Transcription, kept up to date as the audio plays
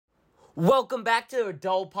Welcome back to a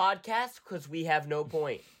dull podcast because we have no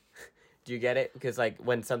point. Do you get it? Because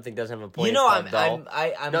when something doesn't have a point, you know, it's called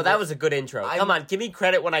dull. No, that was a good intro. Come on, give me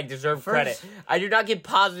credit when I deserve credit. I do not get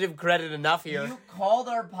positive credit enough here. You called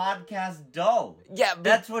our podcast dull. Yeah, but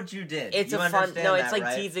that's what you did. It's you a fun. No, it's like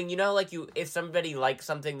right? teasing. You know, if somebody likes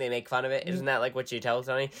something, they make fun of it. Isn't that like what you tell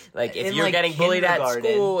somebody? Like if you're getting bullied at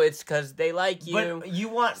school, it's because they like you. But you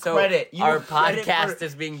want credit. Our podcast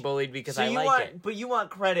is being bullied because I like it. But you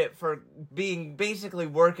want credit for being basically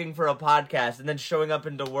working for a podcast and then showing up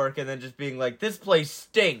into work and then just being like, this place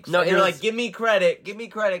stinks. No, you're like, give me credit,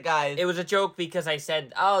 guys. It was a joke because I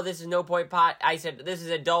said, oh, this is no point I said, this is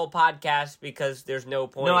a dull podcast because there's no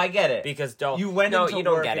point. No, I get it. Because dull. You went into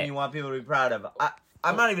work and you want people to be proud of.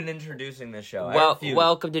 I'm not even introducing this show.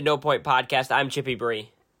 Welcome to No Point Podcast. I'm Chippy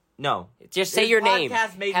Bree. No. Just say your name.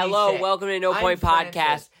 Hello, welcome to No Point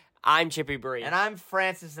Podcast. I'm Chippy Bree. And I'm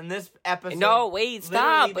Francis, and this episode No, wait,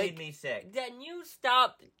 stop. made me sick. Then you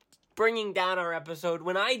stop bringing down our episode.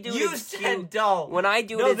 When I do it, you said dull. When I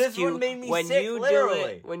do it, it's this cute. one made me when sick, you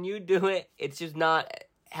literally. When you do it, it's just not...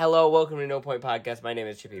 Hello, welcome to No Point Podcast. My name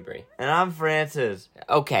is Chippy Bree. And I'm Francis.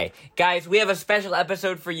 Okay, guys, we have a special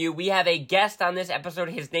episode for you. We have a guest on this episode.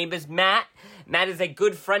 His name is Matt. Matt is a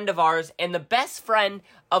good friend of ours and the best friend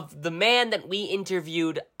of the man that we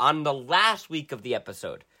interviewed on the last week of the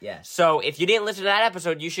episode. Yes. So if you didn't listen to that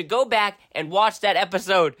episode, you should go back and watch that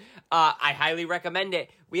episode. I highly recommend it.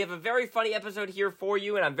 We have a very funny episode here for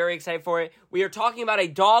you, and I'm very excited for it. We are talking about a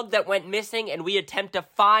dog that went missing, and we attempt to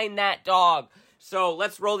find that dog. So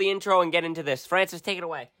let's roll the intro and get into this. Francis, take it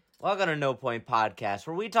away. Welcome to No Point Podcast,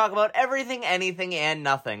 where we talk about everything, anything, and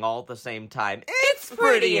nothing all at the same time. It's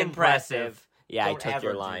pretty impressive. Yeah, Don't I took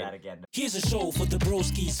your ever line. Do that again. Here's a show for the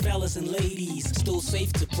broskies, fellas and ladies. Still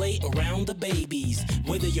safe to play around the babies.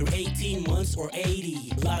 Whether you're 18 months or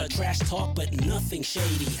 80. Lot of trash talk, but nothing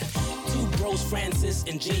shady. Two bros, Francis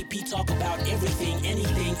and JP, talk about everything,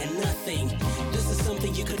 anything, and nothing. This is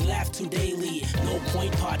something you could laugh to daily. No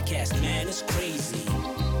Point Podcast, man, it's crazy.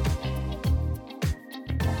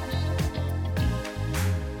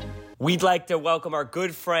 We'd like to welcome our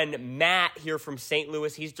good friend Matt here from St.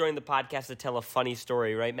 Louis. He's joined the podcast to tell a funny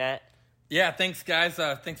story, right, Matt? Yeah, thanks, guys.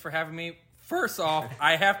 Thanks for having me. First off,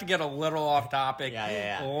 I have to get a little off topic.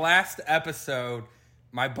 Yeah. Last episode,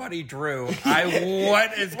 my buddy Drew,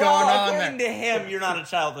 what is going on according there? to him, you're not a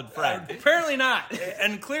childhood friend. Apparently not.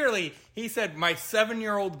 And clearly, he said my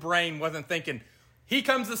 7-year-old brain wasn't thinking. He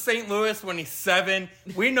comes to St. Louis when he's 7.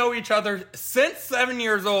 We know each other since 7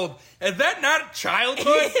 years old. Is that not childhood?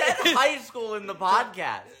 He said high school in the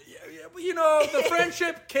podcast. You know, the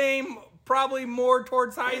friendship came probably more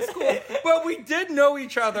towards high school. But we did know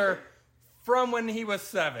each other from when he was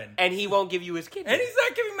 7. And he won't give you his kidney. And he's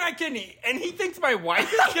not giving my kidney. And he thinks my wife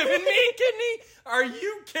is giving me a kidney? Are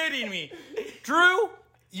you kidding me? Drew,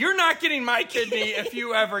 you're not getting my kidney if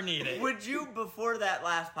you ever need it. Would you, before that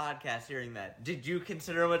last podcast, hearing that, did you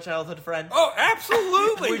consider him a childhood friend? Oh,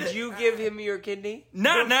 absolutely. Would you give him your kidney?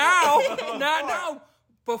 Not now. Not now.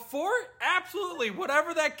 Before, absolutely.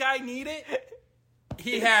 Whatever that guy needed,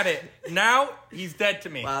 he had it. Now, he's dead to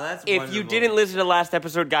me. Wow, that's If wonderful. you didn't listen to last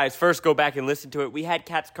episode, guys, first go back and listen to it. We had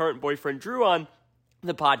Kat's current boyfriend, Drew, on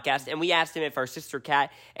the podcast, and we asked him if our sister Kat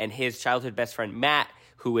and his childhood best friend, Matt,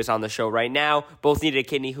 who is on the show right now, both needed a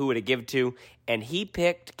kidney, who would it give to? And he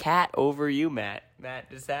picked Kat over you, Matt. Matt,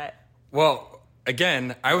 is that? Well,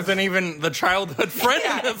 again, I wasn't even the childhood friend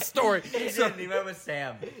in this story. He went with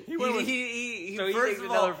Sam. He So he first thinks of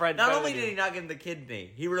another all, friend's not better only than did you. he not give him the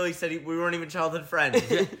kidney, he really said we weren't even childhood friends.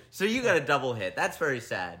 So you got a double hit. That's very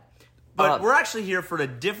sad. But we're actually here for a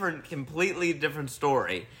completely different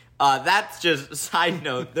story. That's just a side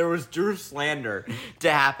note. There was Drew slander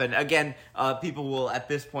to happen. Again, people will at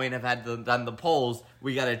this point have done the polls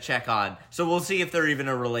we got to check on. So we'll see if they're even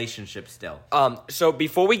a relationship still. So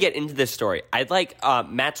before we get into this story, I'd like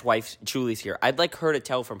Matt's wife, Julie's here. I'd like her to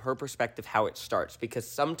tell from her perspective how it starts. Because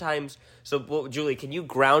sometimes, Julie, can you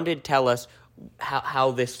grounded tell us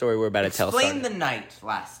how this story we're about to tell started? Explain the night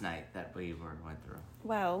last night that we went through.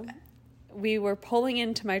 Well, we were pulling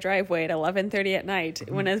into my driveway at 11:30 at night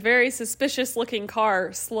when a very suspicious-looking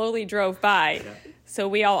car slowly drove by. So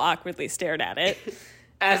we all awkwardly stared at it.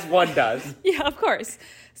 As one does. Yeah, of course.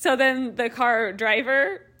 So then the car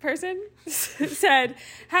driver person said,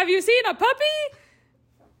 "Have you seen a puppy?"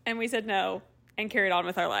 And we said no and carried on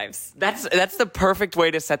with our lives. That's the perfect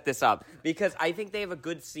way to set this up, because I think they have a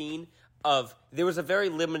good scene of there was a very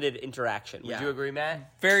limited interaction. Would you agree,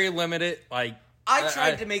 Matt? Very limited, I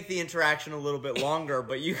tried to make the interaction a little bit longer,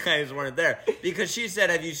 but you guys weren't there. Because she said,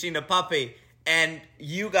 "Have you seen a puppy?" And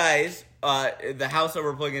you guys, the house that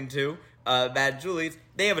we're pulling into, Mad Julie's,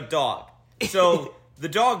 they have a dog. So the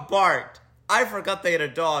dog barked. I forgot they had a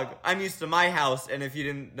dog. I'm used to my house, and if you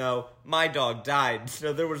didn't know, my dog died.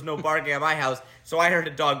 So there was no barking at my house, so I heard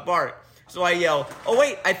a dog bark. So I yell, oh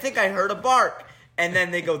wait, I think I heard a bark. And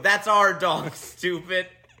then they go, that's our dog, stupid.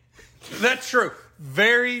 That's true.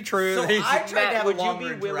 Very true. So I tried to Matt, have would a you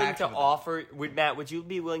longer be willing to interaction with them. offer? Matt, would you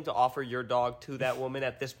be willing to offer your dog to that woman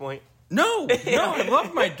at this point? No, I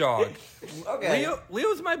love my dog. Okay.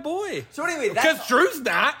 Leo's my boy. So anyway, Because Drew's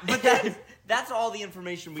not. But that's all the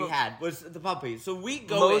information we had was the puppy. So we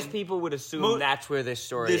go Most in, people would assume that's where this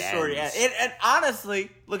story ends. And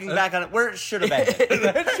honestly, looking back on it, where it should have ended.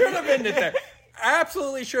 That should have ended there.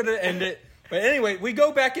 Absolutely should have ended. But anyway, we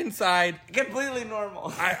go back inside. Completely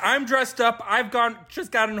normal. I'm dressed up. I've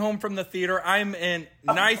just gotten home from the theater. I'm in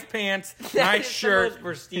nice pants, nice shirt. The most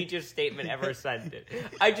prestigious statement ever said.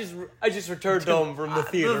 I just returned home from the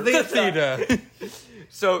theater. The theater.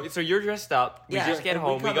 So you're dressed up. We just get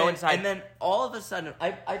home. We come go in, inside. and then all of a sudden,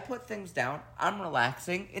 I put things down. I'm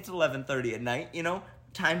relaxing. It's 11:30 at night.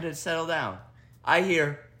 Time to settle down. I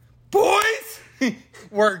hear, Boys,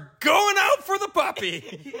 we're going out for the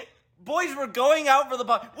puppy. boys, we're going out for the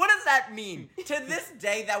puppy. What does that mean? To this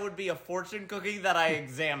day, that would be a fortune cookie that I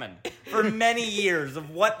examined for many years of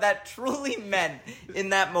what that truly meant in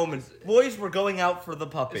that moment. Boys, we're going out for the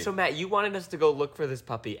puppy. So Matt, you wanted us to go look for this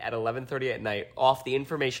puppy at 11:30 at night. Off the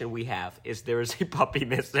information we have, is there is a puppy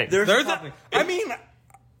missing. There's There's a puppy. I mean,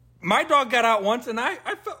 my dog got out once, and I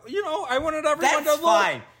felt, I wanted everyone That's to look.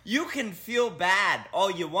 fine. You can feel bad all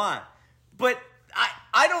you want, but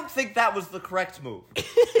I don't think that was the correct move.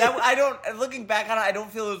 Looking back on it, I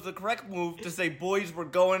don't feel it was the correct move to say, boys, we're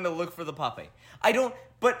going to look for the puppy.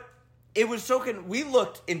 But it was we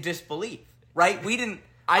looked in disbelief, right? We didn't.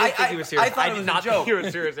 I didn't think he was serious. I thought I it did was not a joke. think he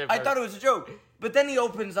was serious at I first. thought it was a joke. But then he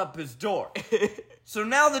opens up his door. So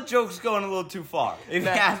now the joke's going a little too far. If you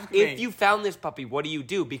ask me. If you found this puppy, what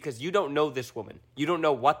do? Because you don't know this woman. You don't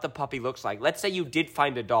know what the puppy looks like. Let's say you did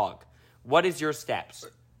find a dog. What is your steps?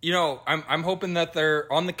 I'm hoping that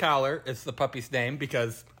they're on the collar. It's the puppy's name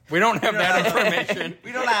because we don't have that information.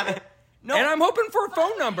 We don't have it. No. And I'm hoping for a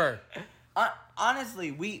phone number.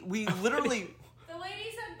 Honestly, we literally... The lady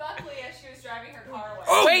said Buckley as she was driving her car away.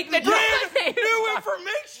 Oh, Wait, the brand new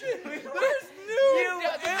information. There's new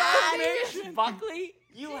information. Buckley?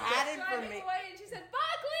 You had Driving information. away and she said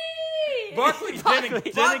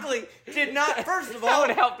Buckley. Buckley did not. First of That all,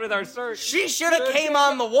 would help with our search. she should have came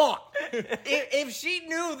on the walk. If she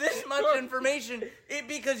knew this much information,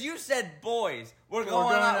 because you said boys, we're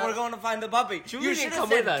going to find the puppy. Julie You didn't should have come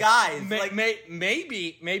said with us. guys.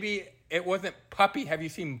 Maybe it wasn't puppy. Have you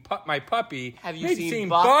seen my puppy? Have you Maybe seen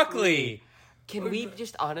Buckley? Can we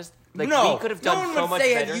just honest? no, we could have no done one so would much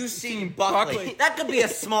say, better. have you seen Buckley? Buckley. That could be a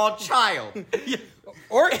small child.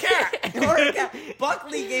 Or a cat? Or a cat.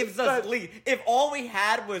 Buckley gave us a lead. If all we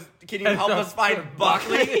had was, can you help us find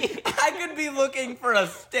Buckley? I could be looking for a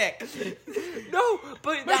stick. No,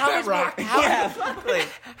 but Make how that much rock. Yeah, Buckley.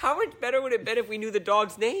 How much better would it have been if we knew the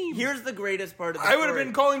dog's name? Here's the greatest part of the I story. would have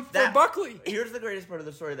been calling for Buckley. Here's the greatest part of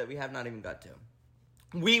the story that we have not even got to.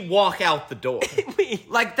 We walk out the door. We-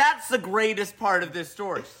 Like, that's the greatest part of this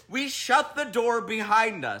story. We shut the door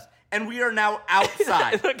behind us, and we are now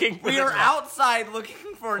outside. Looking for we the are dog. outside looking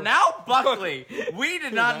for now Buckley. We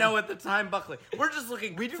did not know at the time Buckley. We're just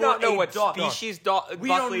looking We do for not know a what dog. species dog. We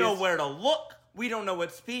don't know where to look. We don't know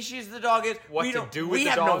what species the dog is. What we to don't, do with we the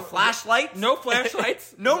have dog. no flashlights. No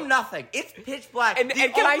flashlights? No nothing. It's pitch black. And- the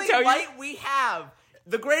and can I only tell you- light we have,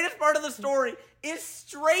 the greatest part of the story, is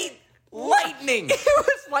straight lightning. It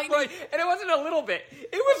was lightning, and it wasn't a little bit.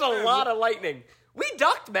 It was a lot of lightning. We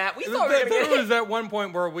ducked, Matt. We thought we were going to There get was at one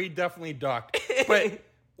point where we definitely ducked, but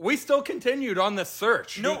we still continued on the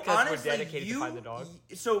search. No, Because we're honestly, dedicated to find the dog.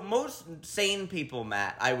 So most sane people,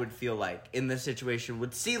 Matt, I would feel like in this situation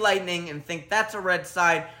would see lightning and think that's a red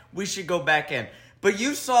sign. We should go back in. But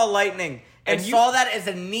you saw lightning and And you- saw that as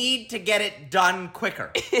a need to get it done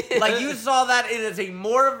quicker. Like you saw that it is a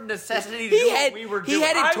more of a necessity to do what we were doing. He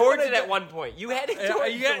headed I towards would've it at done- one point. You headed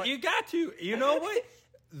towards it. You got to. You know what?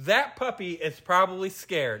 That puppy is probably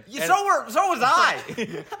scared. Yeah, And- so was I.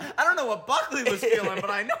 I don't know what Buckley was feeling, but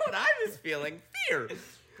I know what I was feeling. Fear.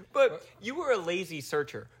 But you were a lazy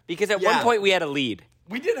searcher because at Yeah. one point we had a lead.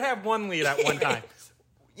 we did have one lead at one time.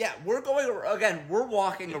 Yeah, we're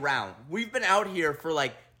walking around. We've been out here for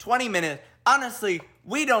like 20 minutes. honestly,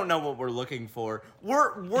 we don't know what we're looking for.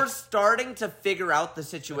 We're starting to figure out the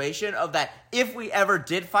situation of that if we ever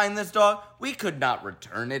did find this dog, we could not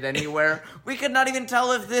return it anywhere. We could not even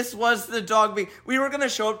tell if this was the dog. We were going to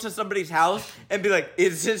show up to somebody's house and be like,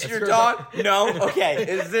 is this your dog? No? Okay.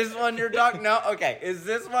 Is this one your dog? No? Okay. Is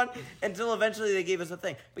this one? Until eventually they gave us a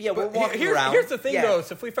thing. But yeah, we're walking around. Here's the thing, though.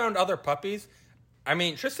 So if we found other puppies, I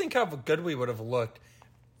mean, just think how good we would have looked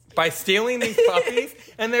by stealing these puppies,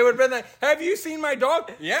 and they would have been like, have you seen my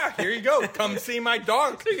dog? Yeah, here you go. Come see my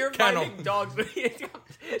dog. So you're kennel. finding dogs.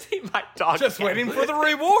 See my dog. Just kennel. waiting for the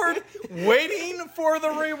reward. Waiting for the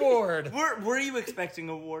reward. Were you expecting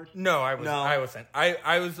a reward? No, I wasn't. No. I wasn't.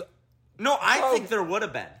 I was... No, I think there would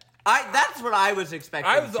have been. That's what I was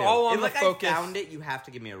expecting. I was too. all on if, the focus. I found it, you have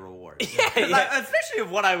to give me a reward. Yeah. Especially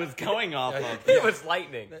of what I was going off of. It was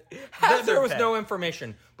lightning. There was no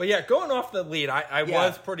information. But yeah, going off the lead, I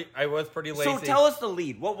was pretty lazy. So tell us the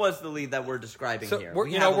lead. What was the lead that we're describing here?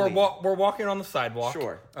 We're walking on the sidewalk.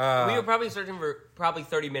 Sure. We were probably searching for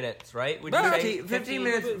 30 minutes, right? Would you say 15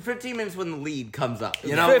 minutes. 15 minutes when the lead comes up.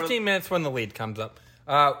 15 minutes when the lead comes up.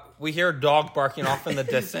 We hear a dog barking off in the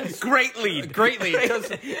distance. Great lead. Great lead.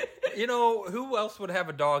 Because, who else would have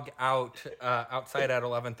a dog outside at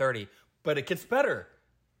 11:30? But it gets better.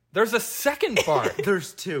 There's a second bark.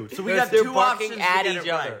 There's two. So we They're got two barking options at to get each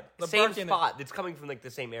it right. other. The Same barking- spot that's coming from like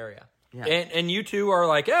the same area. Yeah. And you two are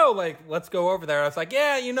like, let's go over there. I was like,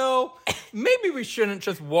 maybe we shouldn't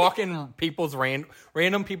just walk in people's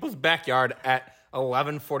random people's backyard at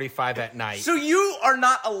 11:45 at night. So you are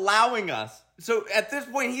not allowing us. So at this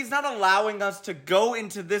point, he's not allowing us to go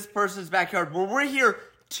into this person's backyard where we're here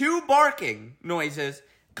two barking noises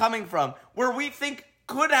coming from where we think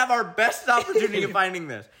could have our best opportunity of finding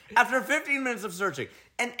this after 15 minutes of searching.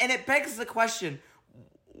 And it begs the question,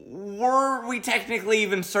 were we technically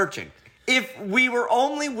even searching? If we were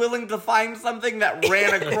only willing to find something that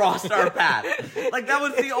ran across our path. Like, that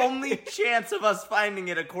was the only chance of us finding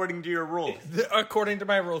it according to your rules. According to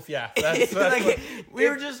my rules, yeah. That's Like, we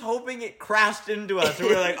were just hoping it crashed into us. And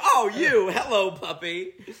we were like, oh, you, hello,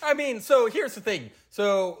 puppy. I mean, so here's the thing.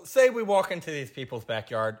 So say we walk into these people's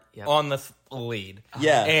backyard on this lead.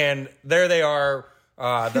 Yeah. And there they are.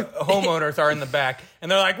 The homeowners are in the back, and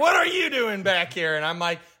they're like, what are you doing back here? And I'm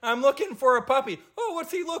like, I'm looking for a puppy. Oh,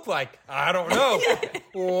 what's he look like? I don't know.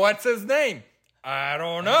 What's his name? I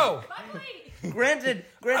don't know. Granted,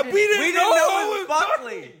 we didn't know know it was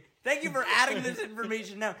Buckley. Thank you for adding this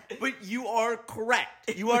information now. But you are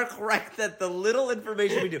correct. You are correct that the little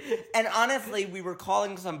information we do. And honestly, we were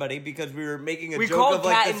calling somebody because we were making a joke of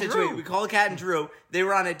like the situation. We called Kat and Drew. They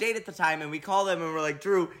were on a date at the time, and we called them and we're like,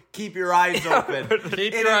 Drew, keep your eyes open.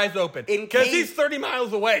 Keep your eyes open. Because he's 30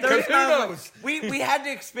 miles away. Because who knows? We had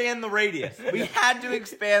to expand the radius.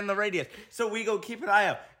 So we go, keep an eye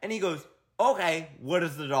out. And he goes, okay, what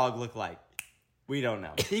does the dog look like? We don't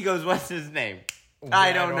know. He goes, what's his name?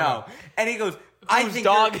 I don't know. And he goes, Whose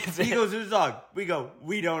dog is it? He goes, whose dog? We go,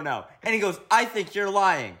 we don't know. And he goes, I think you're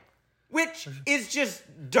lying. Which is just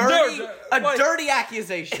dirty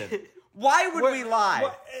accusation. Why would we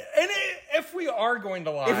lie? And if we are going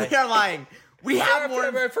to lie. If we are lying, we have more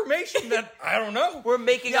information that I don't know. We're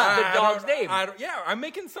making up the dog's name. I'm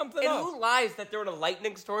making something And up. who lies that they're in a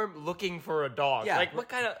lightning storm looking for a dog? Yeah. Like, what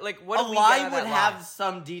kind of, like, what a do we lie get out would of that have lie?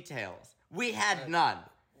 some details. We had none.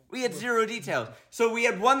 We had zero details. So we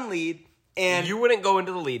had one lead, and You wouldn't go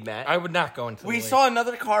into the lead, Matt. I would not go into the we league. saw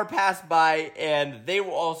another car pass by, and they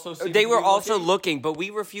were also looking, but we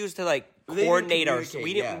refused to, like, They coordinate didn't our... communicate,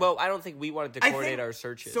 We didn't. yeah. Well, I don't think we wanted to I coordinate think- our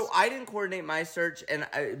searches. So I didn't coordinate my search, and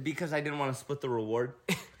because I didn't want to split the reward,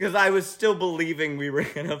 because I was still believing we were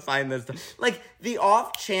gonna find this. Like the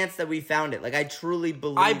off chance that we found it, like I truly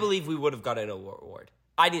believe. I believe we would have gotten a reward.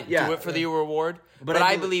 I didn't do it for the reward, but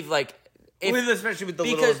I I believe, like... especially with the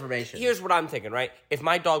little Because information. here's what I'm thinking, right? If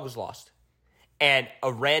my dog was lost and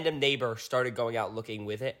a random neighbor started going out looking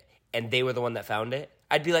with it and they were the one that found it,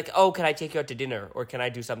 I'd be like, oh, can I take you out to dinner or can I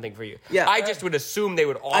do something for you? Yeah. I just would assume they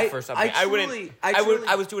would offer something. I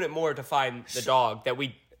was doing it more to find the dog that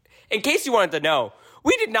we... In case you wanted to know,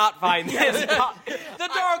 we did not find this dog. The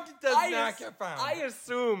dog does not get found. I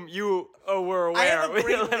assume you were aware. I have a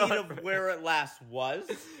great lead of where it last was.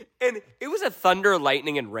 And it was a thunder,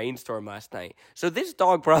 lightning, and rainstorm last night. So this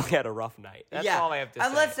dog probably had a rough night. That's all I have to say.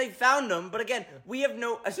 Unless they found him. But again, we have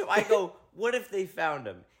no... So I go, what if they found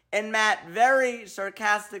him? And Matt very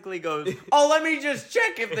sarcastically goes, oh, let me just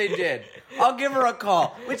check if they did. I'll give her a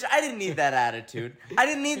call. Which I didn't need that attitude.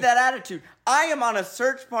 I am on a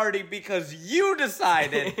search party because you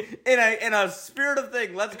decided in a spirit of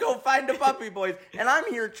thing, let's go find a puppy, boys. And I'm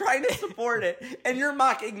here trying to support it. And you're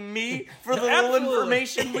mocking me for the little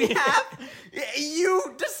information we have.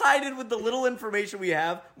 You decided with the little information we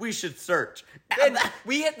have, we should search. And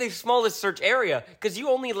we had the smallest search area because you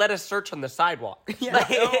only let us search on the sidewalk.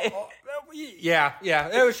 Yeah,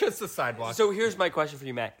 it was just the sidewalk. So here's my question for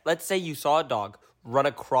you, Matt. Let's say you saw a dog run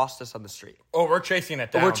across us on the street. Oh, we're chasing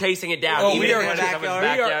it down. We're chasing it down. Oh, even we if are it's in someone's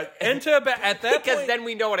backyard. at that Because point, then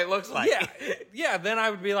we know what it looks like. yeah. Then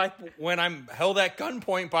I would be like, when I'm held at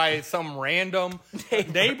gunpoint by some random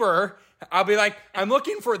neighbor, I'll be like, I'm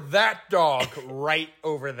looking for that dog right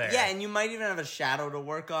over there. Yeah, and you might even have a shadow to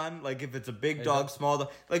work on. Like if it's a big dog, small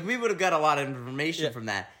dog. Like we would have got a lot of information from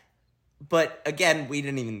that. But again, we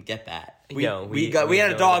didn't even get that. We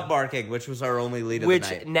had a dog barking, which was our only lead of the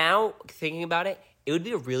night. Which now, thinking about it, it would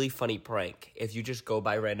be a really funny prank if you just go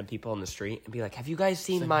by random people on the street and be like, have you guys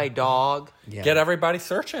seen my dog? Yeah. Get everybody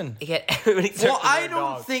searching. Get everybody searching I their don't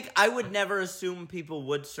dog. think I would never assume people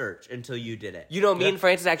would search until you did it. You know, me and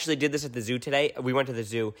Francis actually did this at the zoo today. We went to the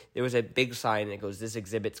zoo. There was a big sign that goes, "This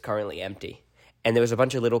exhibit's currently empty." And there was a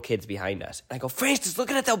bunch of little kids behind us. And I go, Francis, look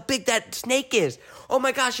at how big that snake is. Oh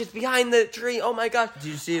my gosh, it's behind the tree. Oh my gosh. Did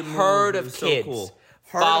you see it move? Herd It of was so kids cool.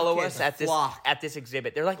 Herd follow of kids, us a flock. at this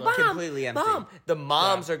exhibit. They're like, Mom, Completely empty. Mom. The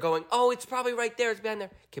moms are going, oh, it's probably right there. It's behind there.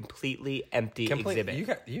 Completely empty exhibit.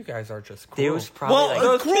 You guys are just cool. There was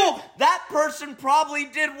probably Cruel. That person probably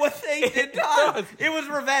did what they did to us. It was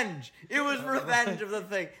revenge. It was revenge of the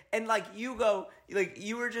thing. And like you go, like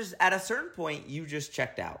you were just at a certain point, you just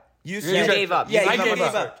checked out. You gave up. Yeah, You you gave gave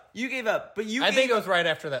up. up. You gave up. But I think it was right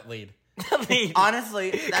after that lead.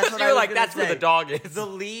 honestly, that's what you I were was like, gonna that's where say. the dog is. The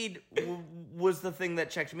lead was the thing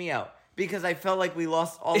that checked me out. Because I felt like we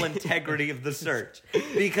lost all integrity of the search.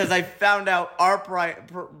 Because I found out our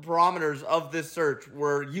parameters of this search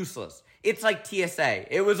were useless. It's like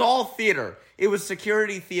TSA. It was all theater. It was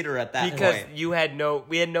security theater at that Because point. we had no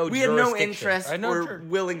We had no interest I know or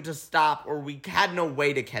willing to stop, or we had no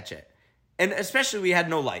way to catch it. And especially we had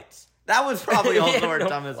no lights. That was probably also our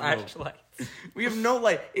dumbest move. flashlights. We have no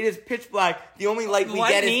light. It is pitch black. The only light we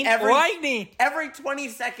get is Lightning. every 20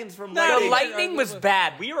 seconds from The lightning. lightning was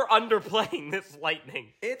bad. We were underplaying this lightning.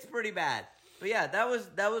 It's pretty bad. But yeah, that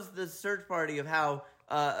was the search party of how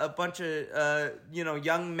a bunch of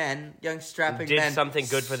young men, young strapping Did men something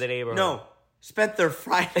good for the neighborhood. No, spent their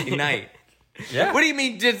Friday night. Yeah. What do you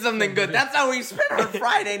mean did something good? That's how we spent our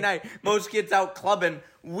Friday night. Most kids out clubbing.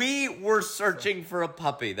 We were searching for a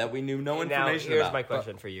puppy that we knew no Now, information here's about. my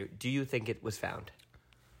question for you. Do you think it was found?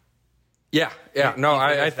 Yeah. No, you think it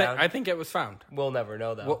I was think found? I think it was found. We'll never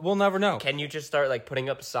know, though. We'll never know. Can you just start like putting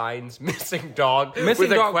up signs, missing dog, Missing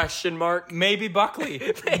with dog. a question mark? Maybe Buckley.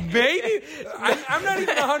 Maybe. I'm not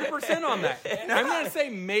even 100% on that. I'm going to say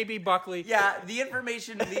maybe Buckley. Yeah, the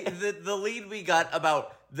information, the lead we got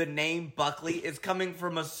about the name Buckley is coming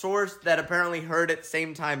from a source that apparently heard it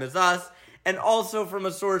same time as us, and also from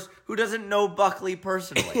a source who doesn't know Buckley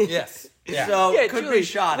personally. Yes. Yeah. So Yeah, it could Julie, be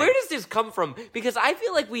shoddy. where does this come from? Because I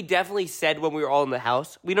feel like we definitely said when we were all in the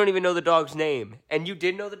house, we don't even know the dog's name. And you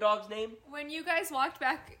did know the dog's name? When you guys walked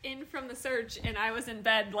back in from the search and I was in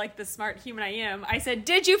bed like the smart human I am, I said,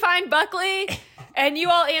 "Did you find Buckley?" And you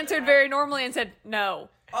all answered very normally and said, "No."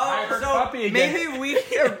 Oh, heard so puppy again. maybe we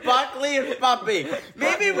hear Buckley and puppy.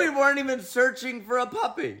 Maybe we weren't even searching for a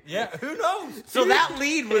puppy. Yeah, who knows? So that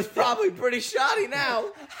lead was probably pretty shoddy now.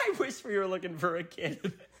 I wish we were looking for a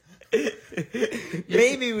kid.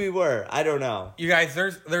 Maybe we were. I don't know. You guys,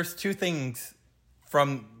 there's two things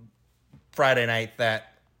from Friday night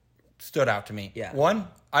that stood out to me. Yeah. One,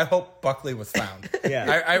 I hope Buckley was found. Yeah.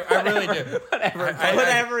 I really do.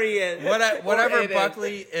 Whatever he is. Whatever Or it is.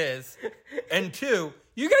 Buckley is. And two,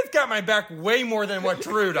 you guys got my back way more than what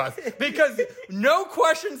Drew does. Because no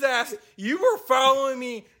questions asked, you were following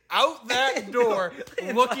me out that door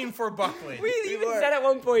looking for Buckley. We even were. said at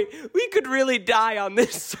one point, we could really die on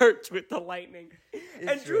this search with the lightning.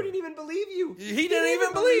 And Drew true. didn't even believe you. He didn't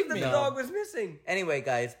even believe that me. the dog was missing. Anyway,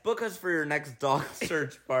 guys, book us for your next dog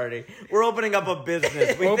search party. We're opening up a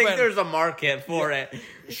business. We think Open. there's a market for it.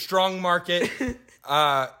 Strong market.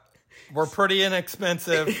 We're pretty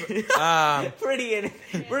inexpensive. We're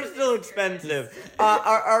still expensive.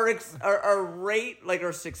 Our rate, like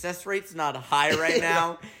our success rate's not high right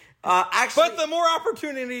now. Actually, But the more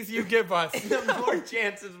opportunities you give us, the more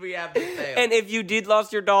chances we have to fail. And if you did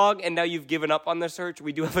lost your dog and now you've given up on the search,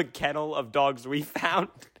 we do have a kennel of dogs we found.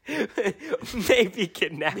 Maybe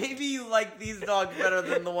kidnapped. Maybe you like these dogs better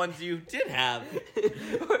than the ones you did have.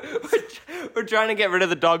 We're trying to get rid of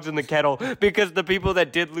the dogs in the kennel because the people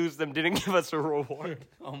that did lose them didn't give us a reward.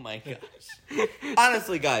 Oh my gosh.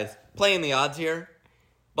 Honestly, guys, playing the odds here,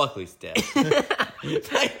 Buckley's dead.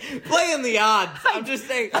 Playing the odds. I'm just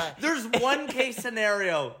saying, there's one case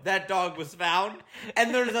scenario that dog was found,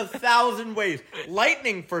 and there's 1,000 ways.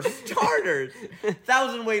 Lightning for starters.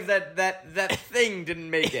 1,000 ways that thing didn't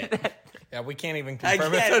make it. Yeah, we can't even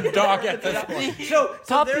confirm it's a dog at this point. So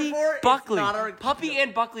Puppy, therefore, Buckley. It's not our, Puppy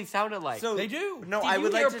and Buckley sound alike. So They do. No, Did I you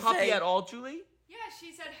would hear like to Puppy say at all, Julie? Yeah,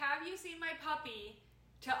 she said, "Have you seen my puppy?"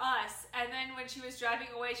 to us, and then when she was driving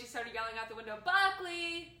away, she started yelling out the window,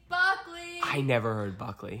 "Buckley, Buckley!" I never heard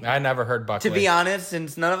Buckley. I never heard Buckley. To be honest,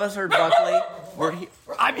 since none of us heard Buckley,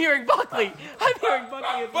 I'm hearing Buckley. I'm hearing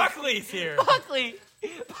Buckley. Buckley's here. Buckley,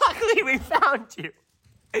 we found you.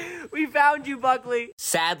 We found you, Buckley.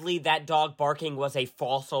 Sadly, that dog barking was a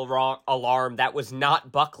false alarm. That was not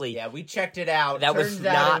Buckley. Yeah, we checked it out. That was Turns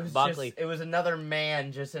out not it was Buckley. It was another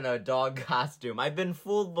man just in a dog costume. I've been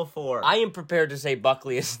fooled before. I am prepared to say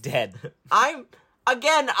Buckley is dead. I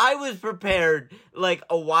was prepared like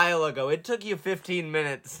a while ago. It took you 15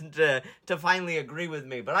 minutes to finally agree with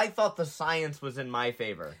me, but I thought the science was in my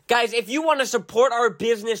favor. Guys, if you want to support our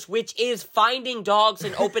business, which is finding dogs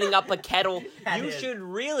and opening up a kennel, you should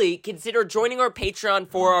really consider joining our Patreon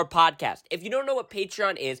for our podcast. If you don't know what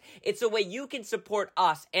Patreon is, it's a way you can support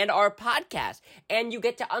us and our podcast, and you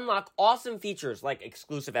get to unlock awesome features like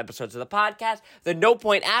exclusive episodes of the podcast, the No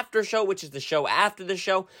Point After Show, which is the show after the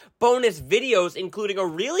show, bonus videos, including a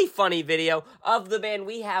really funny video of the band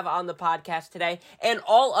we have on the podcast today, and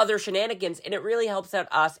all other shenanigans, and it really helps out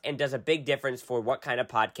us and does a big difference for what kind of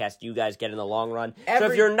podcast you guys get in the long run. So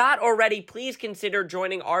if you're not already, please consider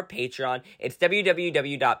joining our Patreon. It's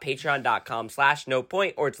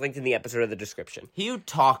www.patreon.com/nopoint, or it's linked in the episode of the description. You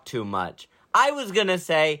talk too much. I was gonna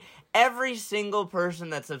say every single person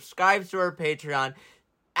that subscribes to our Patreon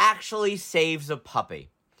actually saves a puppy.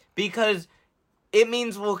 Because it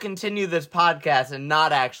means we'll continue this podcast and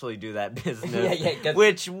not actually do that business,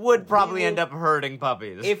 which would probably end up hurting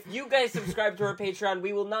puppies. If you guys subscribe to our Patreon,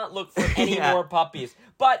 we will not look for any more puppies.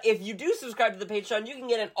 But if you do subscribe to the Patreon, you can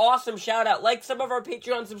get an awesome shout-out like some of our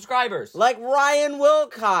Patreon subscribers. Like Ryan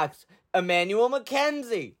Wilcox, Emmanuel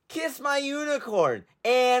McKenzie, Kiss My Unicorn,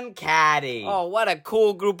 and Caddy. Oh, what a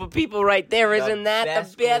cool group of people right there, isn't that?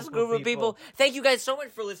 best The best group group of of people. Thank you guys so much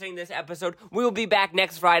for listening to this episode. We will be back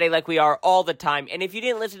next Friday like we are all the time. And if you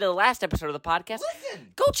didn't listen to the last episode of the podcast,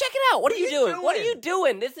 go check it out. What are you doing? What are you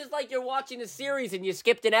doing? This is like you're watching a series and you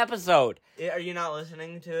skipped an episode. Are you not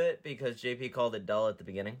listening to it because JP called it dull at the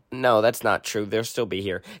beginning? No, that's not true. They'll still be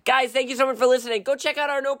here. Guys, thank you so much for listening. Go check out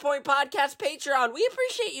our No Point Podcast Patreon. We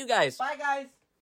appreciate you guys. Bye, guys.